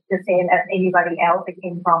not the same as anybody else that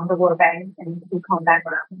came from the World Bank and econ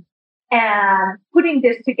background. And putting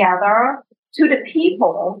this together to the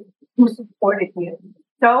people who supported you.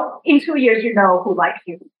 So in 2 years, you know who likes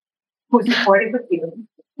you, who supported with you,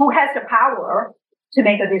 who has the power to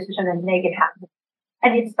make a decision and make it happen.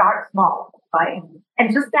 And it starts small, right?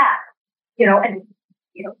 And just that,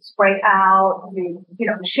 spread out,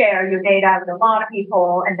 share your data with a lot of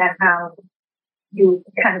people, and that's how you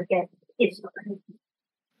kind of get it started.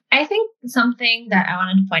 I think something that I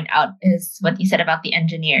wanted to point out is what you said about the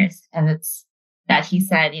engineers, and it's that he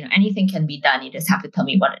said, anything can be done. You just have to tell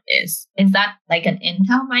me what it is. Is that like an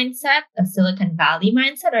Intel mindset, a Silicon Valley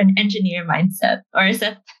mindset, or an engineer mindset, or is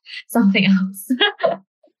it something else?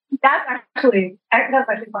 That's actually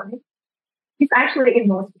funny. It's actually in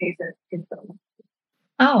most cases, it's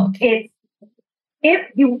Oh, okay. It's if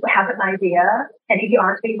you have an idea and if you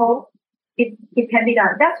ask people, it can be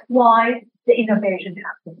done. That's why the innovation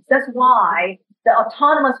happens. That's why the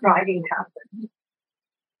autonomous driving happens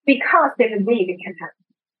because they believe it can happen.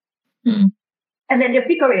 Hmm. And then they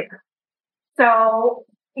figure it out. So,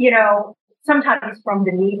 sometimes it's from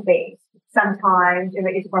the need base. Sometimes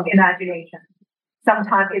it's from imagination.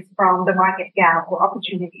 Sometimes it's from the market gap or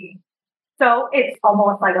opportunity. So it's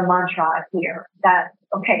almost like a mantra here that,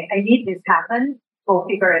 okay, I need this to happen. We'll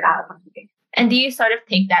figure it out. And do you sort of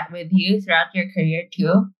take that with you throughout your career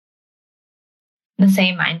too? The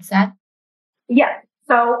same mindset? Yeah.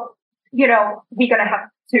 So, we're going to have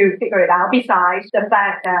to figure it out besides the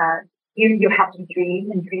fact that you have to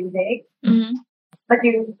dream and dream big. Mm-hmm.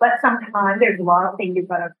 But sometimes there's a lot of things you've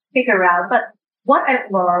got to figure out. But what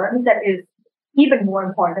I've learned that is even more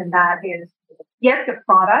important than that is, yes, the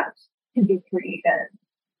product can be created,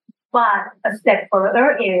 but a step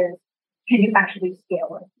further is, can you actually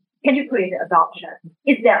scale it? Can you create adoption?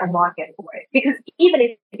 Is there a market for it? Because even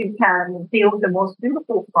if you can build the most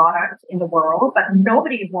beautiful product in the world, but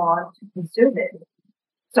nobody wants to consume it,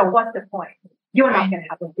 so what's the point? You're not going to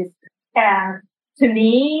have a business. And to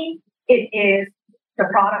me, it is the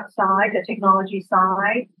product side, the technology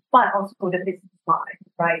side, but also the business side,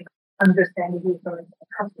 right? Understanding the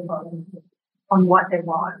customer on what they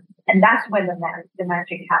want. And that's when the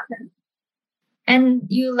magic happens. And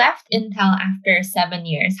you left Intel after 7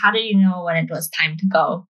 years. How did you know when it was time to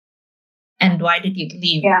go? And why did you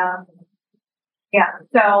leave? Yeah.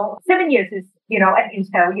 So 7 years is, at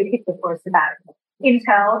Intel, you hit the first sabbatical.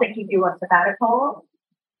 Intel, they give you a sabbatical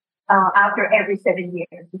after every 7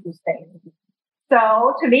 years if you stay.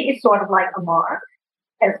 So to me, it's sort of like a mark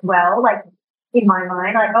as well. Like in my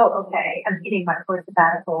mind, like, oh, okay, I'm hitting my first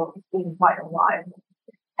sabbatical. It's been quite a while.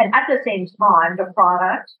 And at the same time, the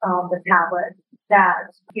product, the tablet that,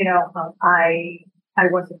 I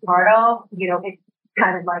was a part of, it's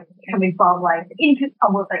kind of like coming from like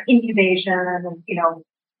almost like incubation and,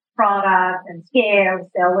 product and scale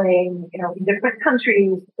selling, in different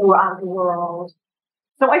countries throughout the world.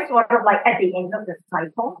 So I sort of like at the end of the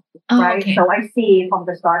cycle, right? Okay. So I see from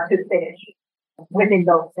the start to finish within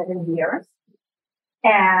those 7 years.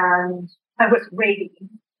 And I was ready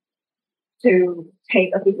to take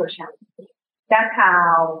a bigger challenge. That's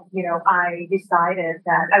how, I decided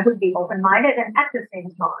that I would be open-minded. And at the same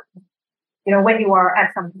time, when you are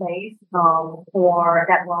at some place for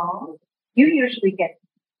that long, you usually get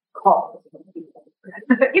calls from people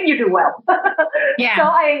if you do well. Yeah. So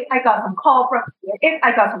I got some call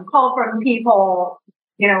from people,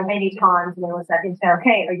 many times, and they was like,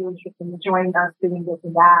 hey, are you interested in joining us doing this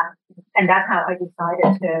and that? And that's how I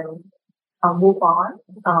decided to move on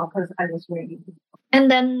because I was ready.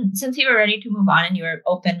 And then since you were ready to move on and you were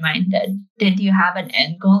open-minded, did you have an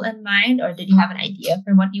end goal in mind, or did you have an idea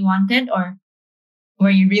for what you wanted, or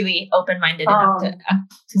were you really open-minded enough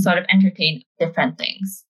to sort of entertain different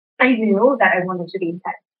things? I knew that I wanted to be in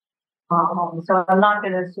tech. So I'm not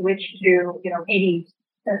going to switch to, any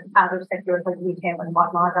other sectors like retail and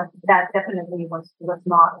whatnot. That definitely was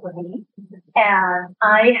not for me. And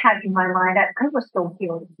I had in my mind that I was so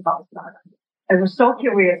curious about startups. I was so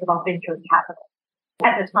curious about venture capital.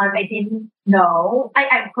 At the time, I didn't know.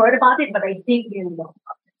 I heard about it, but I didn't really know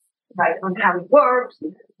about it, right? On how it works,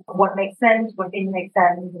 what makes sense, what didn't make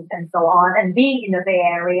sense, and so on. And being in the Bay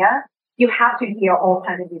Area, you have to hear all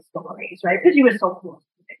kinds of these stories, right? Because you were so close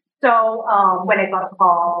to it. So when I got a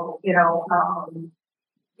call,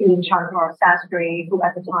 in charge of our Sastry, who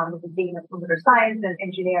at the time was the dean of computer science and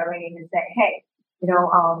engineering, and say, hey,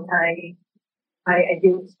 I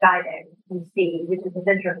do Skydeck UC, which is a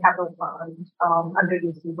venture capital fund under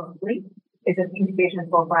UC Berkeley. It's an incubation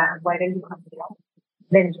program. Why don't you come to help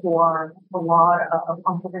mentor a lot of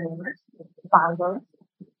entrepreneurs, founders,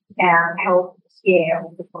 and help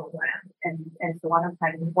scale the program and so on. I'm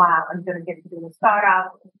like, wow, I'm going to get to do a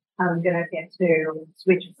startup. I'm going to get to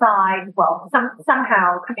switch sides. Well,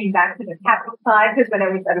 somehow coming back to the capital side, because when I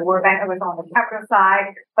was at a World Bank, I was on the capital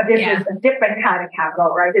side, but this is a different kind of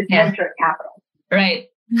capital, right? It's venture capital. Right.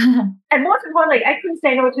 And most importantly, I couldn't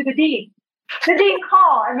say no to the dean. The dean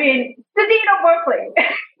called. I mean, the dean of Berkeley.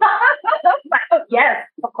 Oh, yes,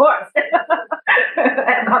 of course.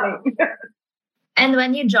 I'm coming. And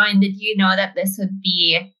when you joined, did you know that this would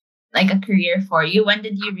be like a career for you? When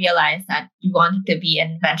did you realize that you wanted to be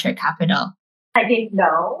in venture capital? I didn't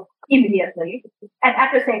know immediately. And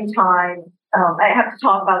at the same time, I have to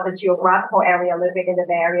talk about the geographical area living in the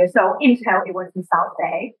Bay Area. So Intel, it was in South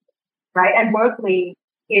Bay, right? And Berkeley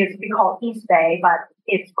is, we call East Bay, but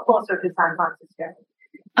it's closer to San Francisco.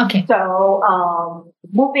 Okay. So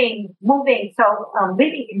leaving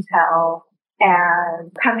Intel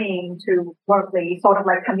and coming to Berkeley, sort of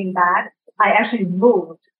like coming back, I actually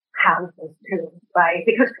moved houses too, right?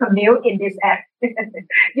 Because commute in this act,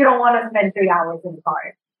 you don't want to spend 3 hours in the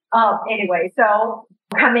car. Anyway, so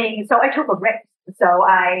I took a risk. So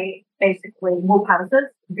I basically moved houses,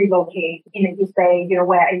 relocate in the East Bay,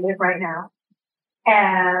 where I live right now,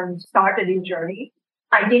 and start a new journey.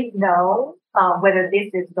 I didn't know whether this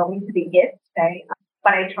is going to be it, okay?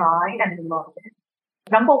 But I tried and I loved it.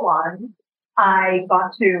 Number one, I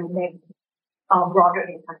got to make broader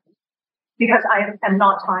impact because I am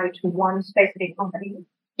not tied to one specific company.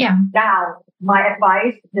 Yeah. Now, my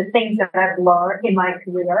advice, the things that I've learned in my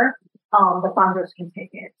career, the founders can take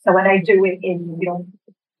it. So when I do it in,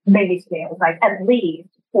 many scales, like at least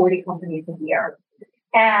 40 companies a year.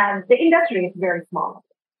 And the industry is very small.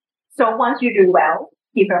 So once you do well,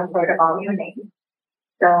 people have heard about your name.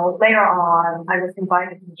 So later on, I was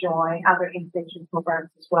invited to join other incubation programs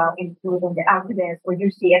as well, including the Alchemist or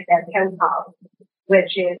UCSF Health Hub,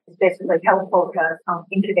 which is basically health-focused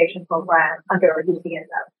incubation program under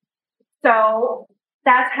UCSF. So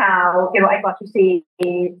that's how, I got to see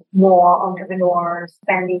more entrepreneurs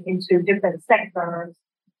expanding into different sectors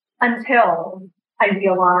until I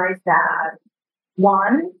realized that,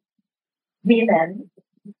 one, women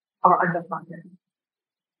are underfunded.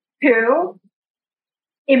 Two,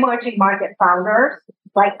 emerging market founders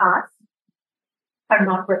like us are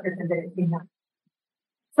not represented enough.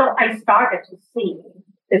 So I started to see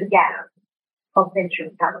the gap of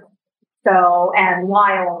venture capital. So, and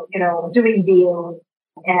while, doing deals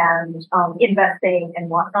and investing and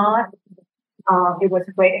whatnot, it was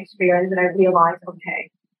a great experience. And I realized,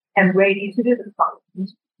 okay, I'm ready to do the fund.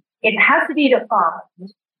 It has to be the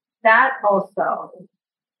fund that also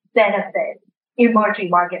benefits emerging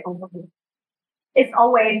market owners. It's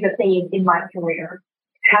always the theme in my career.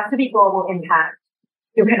 It has to be global impact.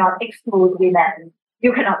 You cannot exclude women.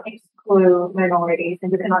 You cannot exclude minorities,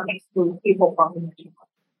 and you cannot exclude people from emerging markets.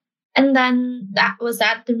 And then was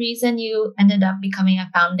that the reason you ended up becoming a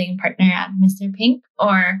founding partner at Mr. Pink?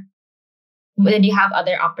 Or did you have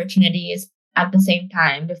other opportunities at the same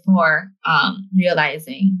time before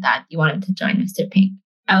realizing that you wanted to join Mr. Pink?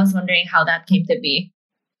 I was wondering how that came to be.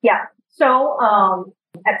 Yeah. So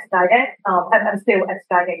at Skydeck, I'm still at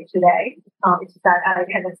Skydeck today. It's that I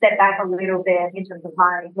kind of step back a little bit in terms of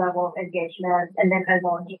my level of engagement, and then I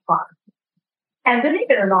launched fund. And believe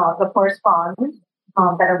it or not, the first fund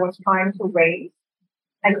that I was trying to raise,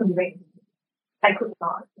 I couldn't raise. I could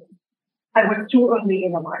not. I was too early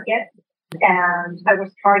in the market, and I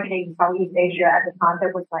was targeting Southeast Asia at the time.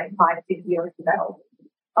 That was like 5-6 years ago.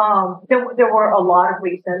 There were a lot of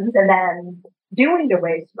reasons, and then during the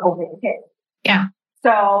race, COVID hit. Yeah.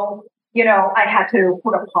 So, I had to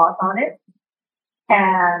put a pause on it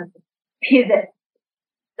and pivot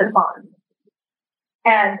the fund.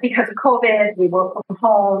 And because of COVID, we work from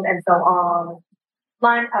home and so on.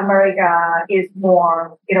 Latin America is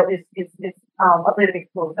more, is a little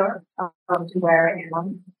bit closer to where I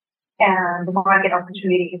am. And the market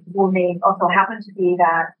opportunity is booming. Also happens to be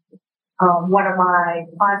that one of my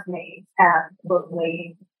classmates at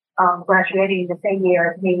Berkeley, graduating the same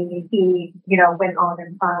year as me, he, went on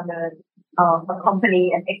and founded a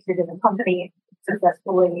company and exited the company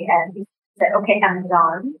successfully. And he said, okay, I'm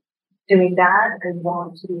done doing that and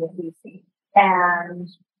want to do a VC. And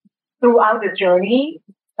throughout the journey,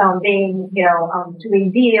 doing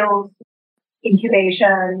deals,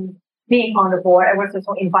 incubation, being on the board, I was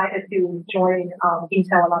also invited to join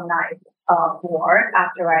Intel alumni board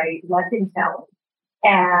after I left Intel.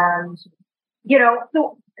 And,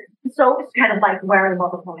 so it's kind of like wearing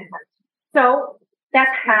multiple hats. So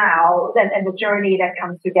that's how, and the journey that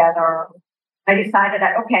comes together, I decided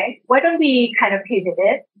that, okay, why don't we kind of pivot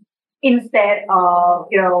it? Instead of,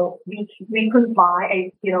 we couldn't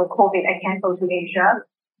fly, COVID, I can't go to Asia.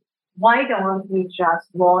 Why don't we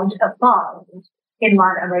just launch a fund in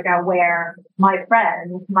Latin America where my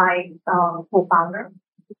friend, my co-founder,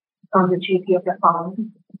 the GP of the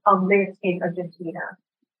fund, lives in Argentina.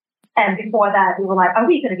 And before that, we were like, are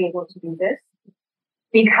we going to be able to do this?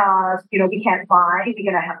 Because, we can't fly. We're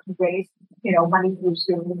going to have to raise, money through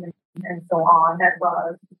Zoom and so on. That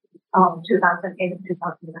was 2008 and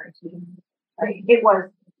 2019. Right? It was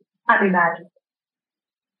unimaginable.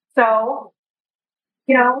 So,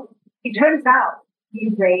 it turns out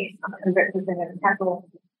we raised unrepresented capital.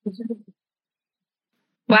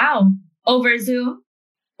 Wow. Over Zoom?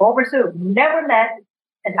 Over Zoom. Never met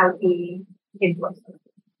an LP in person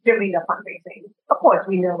during the fundraising. Of course,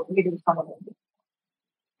 we do some of it.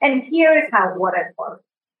 And here's what it worked.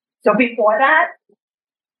 So before that,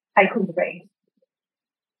 I couldn't raise.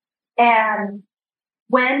 And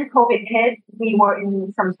when COVID hit, we were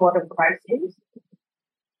in some sort of crisis.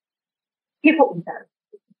 People invest.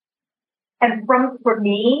 And for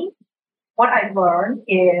me, what I learned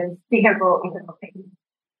is behavioral economics.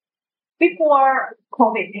 Before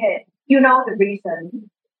COVID hit, the reason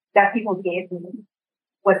that people gave me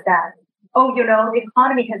was that, the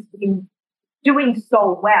economy has been doing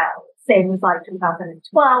so well since like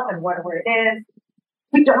 2012 and whatever it is.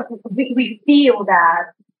 We feel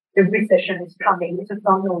that the recession is coming. We just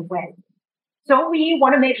don't know when. So we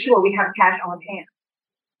want to make sure we have cash on hand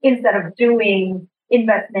instead of doing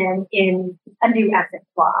investment in a new asset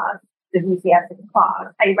class, the VC asset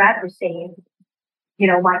class. I'd rather save,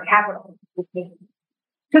 my capital with me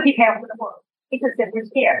to be careful for the world because they were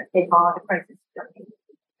scared. They thought the crisis was coming.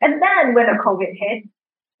 And then when the COVID hit,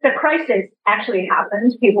 the crisis actually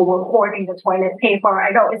happened. People were hoarding the toilet paper. I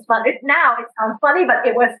know it's fun. Now it sounds funny, but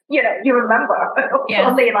it was, you remember. Yes.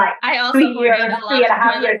 Only like I also 3 years, hoarded a lot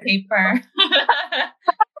 3.5 of years. toilet paper.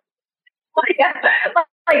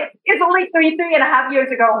 Like it's only 3.5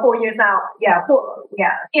 years ago, 4 years now.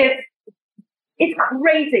 It's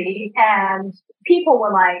crazy. And people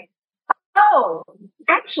were like, oh,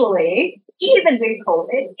 actually, even with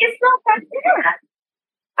COVID, it's not that bad.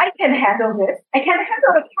 I can handle this. I can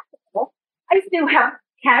handle the capital. I still have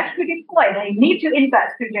cash to deploy. And I need to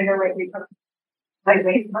invest to generate return. I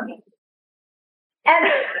waste money. And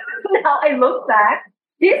now I look back,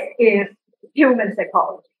 this is human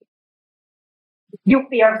psychology. You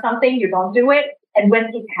fear something, you don't do it. And when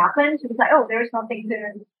it happens, it's like, oh, there's nothing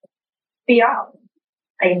to fear of.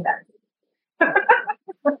 I invest. Because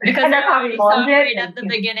and you're that's how we already so launched it. afraid at the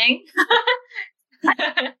beginning.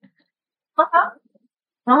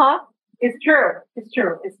 It's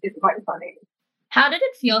true. It's quite funny. How did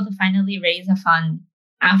it feel to finally raise a fund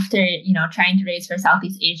after, trying to raise for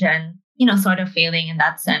Southeast Asia and, sort of failing in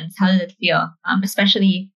that sense? How did it feel?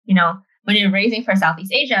 Especially, when you're raising for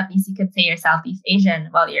Southeast Asia, at least you could say you're Southeast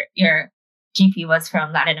Asian. Well, your GP was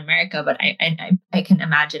from Latin America, but I can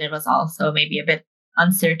imagine it was also maybe a bit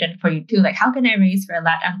uncertain for you too. Like, how can I raise for a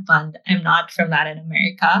Latin fund? I'm not from Latin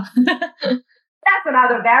America. That's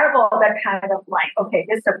another variable that kind of like, okay,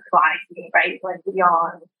 this surprised me, right? When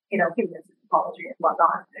beyond, human psychology and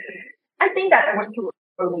whatnot. I think that I was too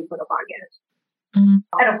early for the market. Mm-hmm.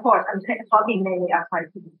 And of course, I'm talking mainly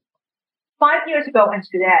outside. 5 years ago and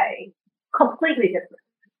today, completely different.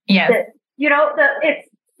 Yeah. It's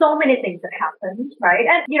so many things that happened, right?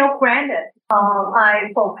 And, granted,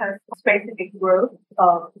 I focus on specific groups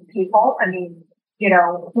of people. I mean,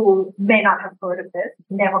 who may not have heard of this,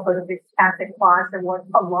 never heard of this asset class. There was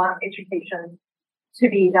a lot of education to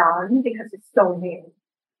be done because it's so new.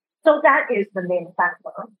 So that is the main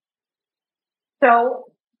factor. So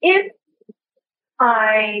if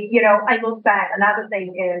I look back, another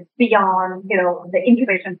thing is beyond, the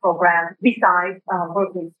incubation program, besides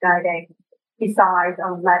Berkeley's guiding, besides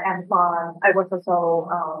LatAm Fund, I was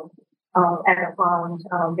also at a fund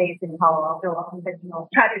based in Palo Alto, a conventional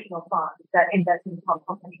traditional fund that invests in top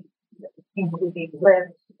companies, including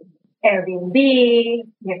Lyft, Airbnb,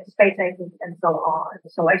 SpaceX, and so on.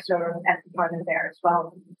 So I served as a partner there as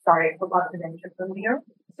well. Sorry, I forgot to mention earlier.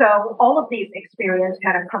 So all of these experiences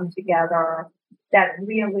kind of come together that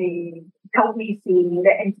really helped me see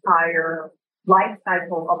the entire life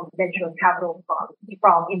cycle of venture capital funds,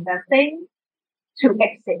 from investing to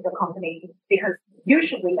exit the company, because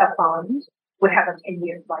usually a fund would have a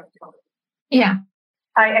 10-year lifetime. Yeah.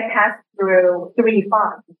 I passed through 3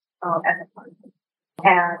 funds as a fund,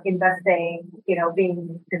 and investing,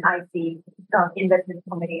 being an IC, investment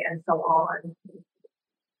committee, and so on.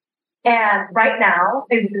 And right now,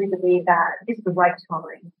 I really believe that it's the right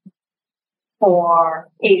time for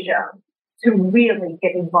Asia to really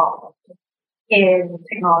get involved in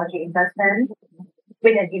technology investment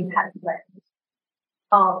with an impact lens.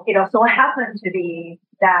 It also happened to be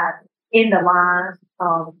that in the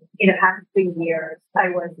past 3 years, I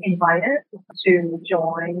was invited to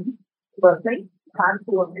join Berkeley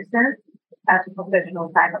School of Business as a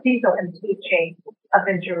professional faculty. So I'm teaching a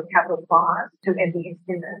venture capital class to MBA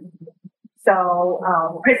students. So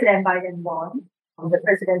President Biden won the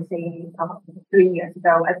presidency 3 years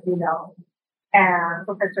ago, as you know, and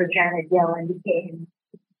Professor Janet Yellen became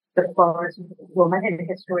the first woman in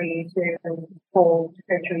history to hold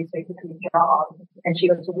Treasury Secretary job, and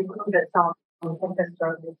she also recruited some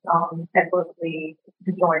professors at Berkeley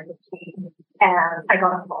to join the team. And I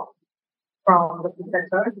got a call from the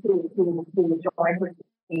professors who joined with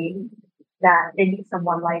the team that they need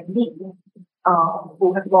someone like me,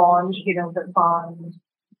 who have launched, the fund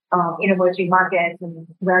in emerging markets and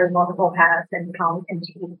wearing multiple hats and count and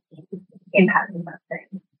impact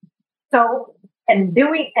investing. So, and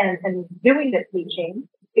doing the teaching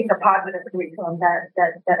is a part of the curriculum that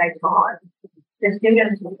I taught. The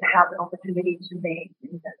students will have the opportunity to make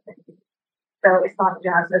investing. So it's not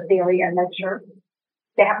just a theory and lecture.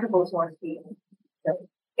 They have to go to our field. So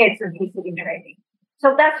it's a visiting training.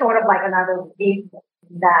 So that's sort of like another thing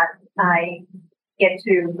that I get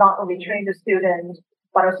to not only train the students,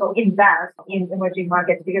 but also invest in emerging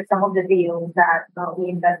markets, because some of the deals that we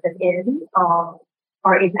invested in are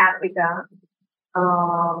in Africa,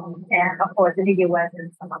 and of course in the US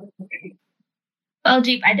and some other countries. Well,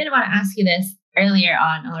 Jeep, I didn't want to ask you this earlier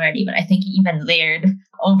on already, but I think you even layered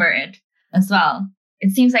over it as well.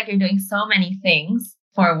 It seems like you're doing so many things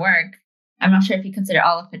for work. I'm not sure if you consider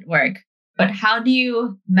all of it work, but how do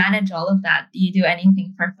you manage all of that? Do you do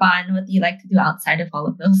anything for fun? What do you like to do outside of all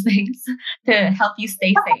of those things to help you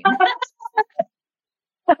stay sane?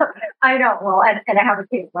 I know. Well, and I have a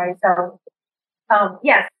kid, right? So,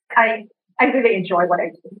 yes, I really enjoy what I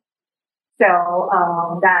do. So,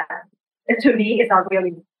 that to me is not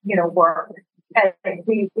really, work. And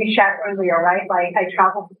we shared earlier, right? Like I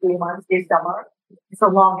traveled for 3 months this summer. It's the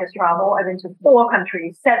longest travel. I've been to 4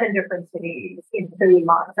 countries, 7 different cities in 3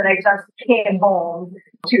 months. And I just came home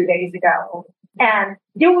 2 days ago. And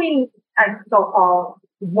doing a so-called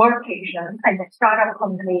workation, I met startup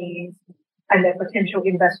companies, I met potential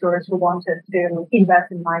investors who wanted to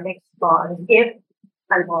invest in my next fund if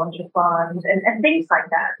I launch a fund and things like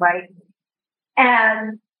that, right?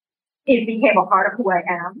 And it became a part of who I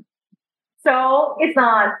am. So it's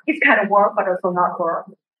kind of work, but also not work.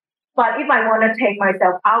 But if I want to take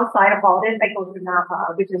myself outside of all this, I go to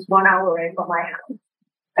Napa, which is 1 hour away from my house.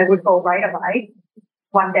 I would go ride a bike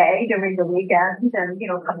one day during the weekend and,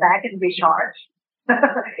 come back and recharge,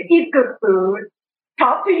 eat good food,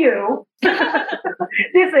 talk to you.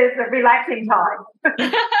 This is a relaxing time.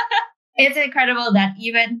 It's incredible that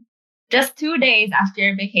even just 2 days after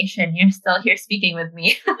your vacation, you're still here speaking with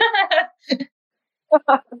me.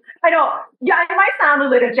 I know. Yeah, I might sound a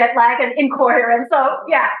little jet lagged and incoherent. So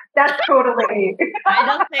yeah, that's totally. I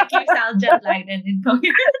don't think you sound jet lagged and incoherent.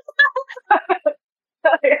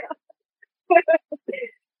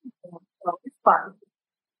 So it's fun.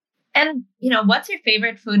 And what's your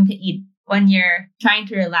favorite food to eat when you're trying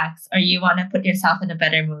to relax or you want to put yourself in a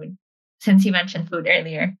better mood? Since you mentioned food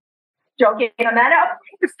earlier. Joking on that,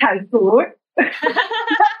 it's Thai food.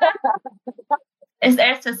 Is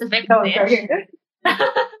there a specific dish?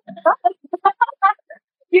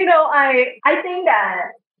 I think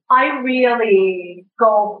that I really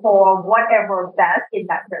go for whatever best in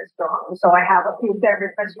that restaurant. So I have a few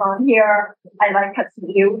favorite restaurants here. I like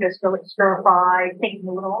katsu, the stir fry, thick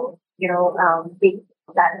noodles, big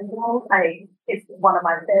Latin noodles. It's one of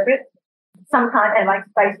my favorites. Sometimes I like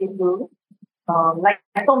spicy food, like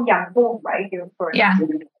tom yum food, right? Yeah.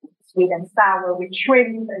 Sweet and sour with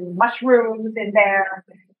shrimp and mushrooms in there.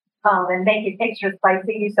 And make it extra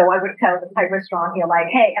spicy. So I would tell the Thai restaurant here, like,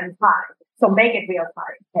 hey, I'm Thai, so make it real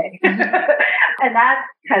Thai. Okay? And that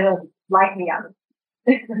kind of light me up.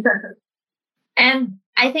 And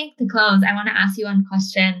I think to close, I want to ask you one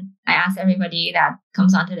question I ask everybody that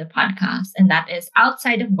comes onto the podcast, and that is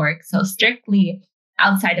outside of work, so strictly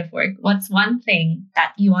outside of work, what's one thing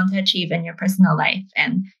that you want to achieve in your personal life?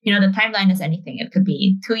 And, the timeline is anything. It could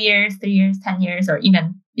be 2 years, 3 years, 10 years, or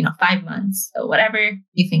even, 5 months. So whatever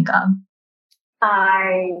you think of.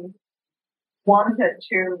 I wanted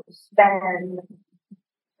to spend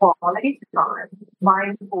quality time,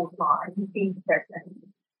 mindful time, being present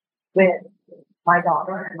with my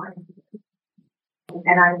daughter and my husband.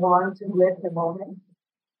 And I want to live the moment.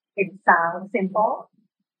 It sounds simple,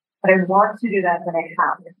 but I want to do that when I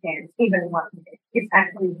have the chance, even one day. It's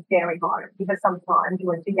actually very hard because sometimes you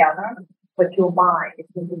are together, but your mind is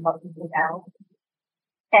thinking about something else.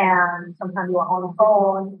 And sometimes you are on the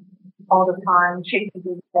phone all the time, checking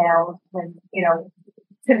details. And,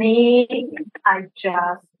 to me, I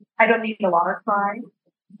don't need a lot of time,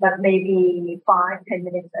 but maybe 5-10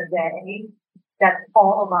 minutes a day that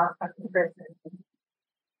all of us are present,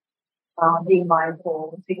 being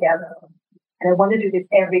mindful together. And I want to do this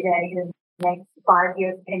every day in the next 5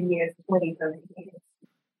 years, 10 years, 20, 30 years.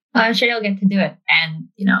 Well, I'm sure you'll get to do it. And,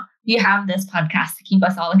 you have this podcast to keep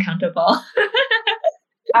us all accountable.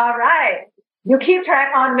 All right. You keep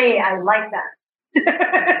track on me. I like that.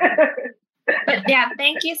 But yeah,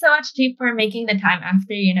 thank you so much, Jeep, for making the time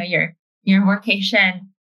after, your workation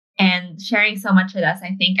and sharing so much with us.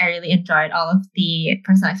 I think I really enjoyed all of the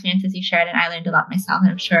personal experiences you shared, and I learned a lot myself,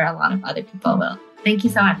 and I'm sure a lot of other people will. Thank you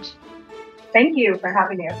so much. Thank you for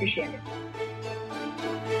having me. I appreciate it.